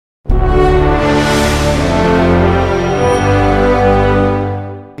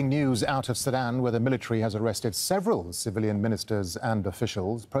out of Sudan, where the military has arrested several civilian ministers and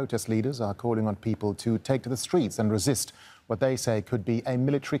officials. Protest leaders are calling on people to take to the streets and resist what they say could be a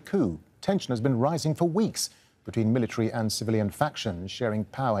military coup. Tension has been rising for weeks between military and civilian factions sharing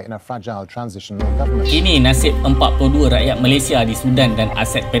power in a fragile transitional government. Kini nasib 42 rakyat Malaysia di Sudan dan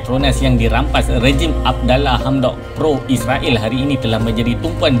aset Petronas yang dirampas rejim Abdalla Hamdok pro-Israel hari ini telah menjadi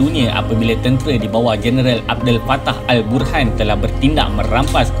tumpuan dunia apabila tentera di bawah Jeneral Abdel Fattah al-Burhan telah bertindak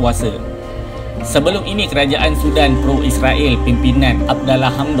merampas kuasa. Sebelum ini, Kerajaan Sudan pro-Israel pimpinan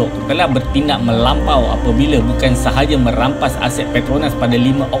Abdalla Hamdok telah bertindak melampau apabila bukan sahaja merampas aset Petronas pada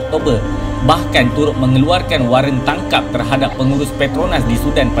 5 Oktober, bahkan turut mengeluarkan waran tangkap terhadap Pengurus Petronas di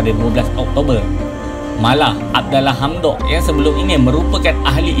Sudan pada 12 Oktober. Malah, Abdalla Hamdok yang sebelum ini merupakan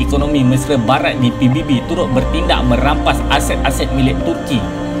ahli ekonomi mesra Barat di PBB turut bertindak merampas aset-aset milik Turki,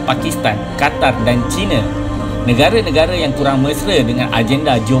 Pakistan, Qatar dan China, negara-negara yang kurang mesra dengan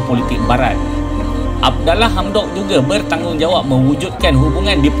agenda geopolitik Barat. Abdalla Hamdok juga bertanggungjawab mewujudkan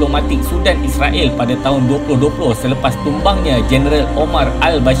hubungan diplomatik Sudan-Israel pada tahun 2020 selepas tumbangnya Jeneral Omar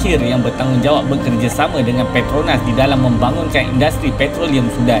al-Bashir yang bertanggungjawab bekerjasama dengan Petronas di dalam membangunkan industri petroleum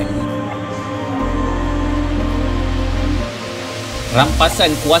Sudan.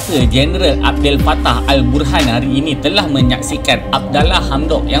 Rampasan kuasa Jeneral Abdel Fattah al-Burhan hari ini telah menyaksikan Abdalla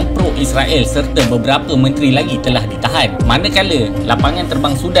Hamdok yang pro-Israel serta beberapa menteri lagi telah ditahan. Manakala lapangan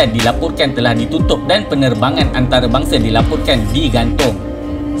terbang Sudan dilaporkan telah ditutup dan penerbangan antarabangsa dilaporkan digantung.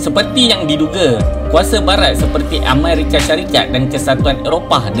 Seperti yang diduga, kuasa Barat seperti Amerika Syarikat dan Kesatuan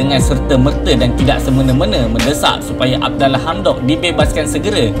Eropah dengan serta-merta dan tidak semena-mena mendesak supaya Abdalla Hamdok dibebaskan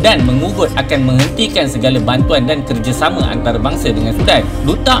segera dan mengugut akan menghentikan segala bantuan dan kerjasama antarabangsa dengan Sudan.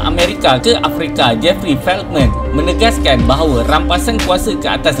 Duta Amerika ke Afrika Jeffrey Feltman menegaskan bahawa rampasan kuasa ke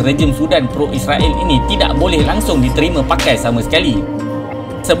atas rejim Sudan pro-Israel ini tidak boleh langsung diterima pakai sama sekali.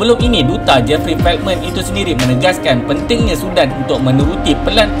 Sebelum ini, Duta Jeffrey Feltman itu sendiri menegaskan pentingnya Sudan untuk menuruti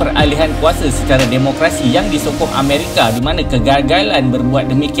pelan peralihan kuasa secara demokrasi yang disokong Amerika, di mana kegagalan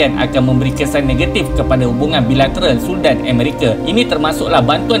berbuat demikian akan memberi kesan negatif kepada hubungan bilateral Sudan-Amerika. Ini termasuklah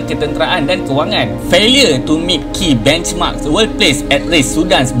bantuan ketenteraan dan kewangan. Failure to meet key benchmarks will place at risk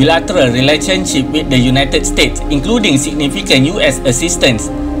Sudan's bilateral relationship with the United States, including significant US assistance,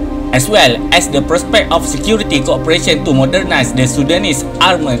 as well as the prospect of security cooperation to modernize the Sudanese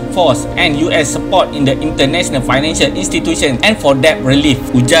armed force and US support in the international financial institutions and for debt relief,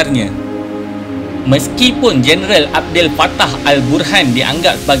 ujarnya. Meskipun Jeneral Abdel Fattah al-Burhan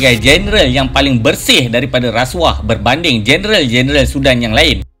dianggap sebagai jeneral yang paling bersih daripada rasuah berbanding jeneral-jeneral Sudan yang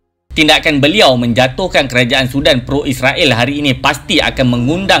lain, tindakan beliau menjatuhkan Kerajaan Sudan pro-Israel hari ini pasti akan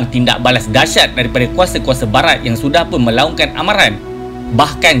mengundang tindak balas dahsyat daripada kuasa-kuasa Barat yang sudah pun melaungkan amaran.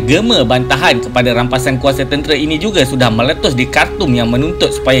 Bahkan gema bantahan kepada rampasan kuasa tentera ini juga sudah meletus di Khartoum yang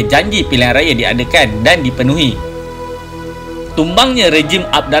menuntut supaya janji pilihan raya diadakan dan dipenuhi. Tumbangnya rejim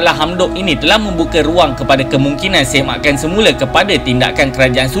Abdalla Hamdok ini telah membuka ruang kepada kemungkinan semakan semula kepada tindakan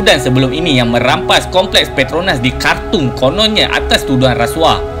Kerajaan Sudan sebelum ini yang merampas kompleks Petronas di Khartoum kononnya atas tuduhan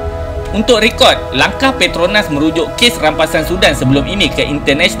rasuah. Untuk rekod, langkah Petronas merujuk kes rampasan Sudan sebelum ini ke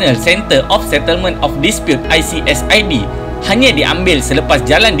International Centre of Settlement of Dispute ICSID hanya diambil selepas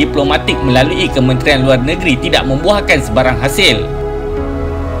jalan diplomatik melalui Kementerian Luar Negeri tidak membuahkan sebarang hasil.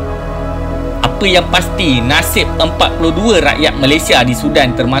 Apa yang pasti, nasib 42 rakyat Malaysia di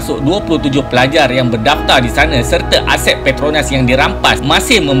Sudan termasuk 27 pelajar yang berdaftar di sana serta aset Petronas yang dirampas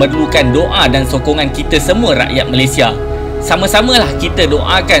masih memerlukan doa dan sokongan kita semua rakyat Malaysia. Sama-samalah kita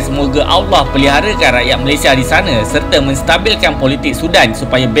doakan semoga Allah peliharakan rakyat Malaysia di sana serta menstabilkan politik Sudan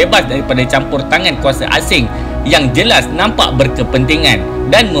supaya bebas daripada campur tangan kuasa asing yang jelas nampak berkepentingan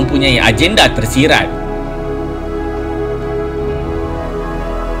dan mempunyai agenda tersirat.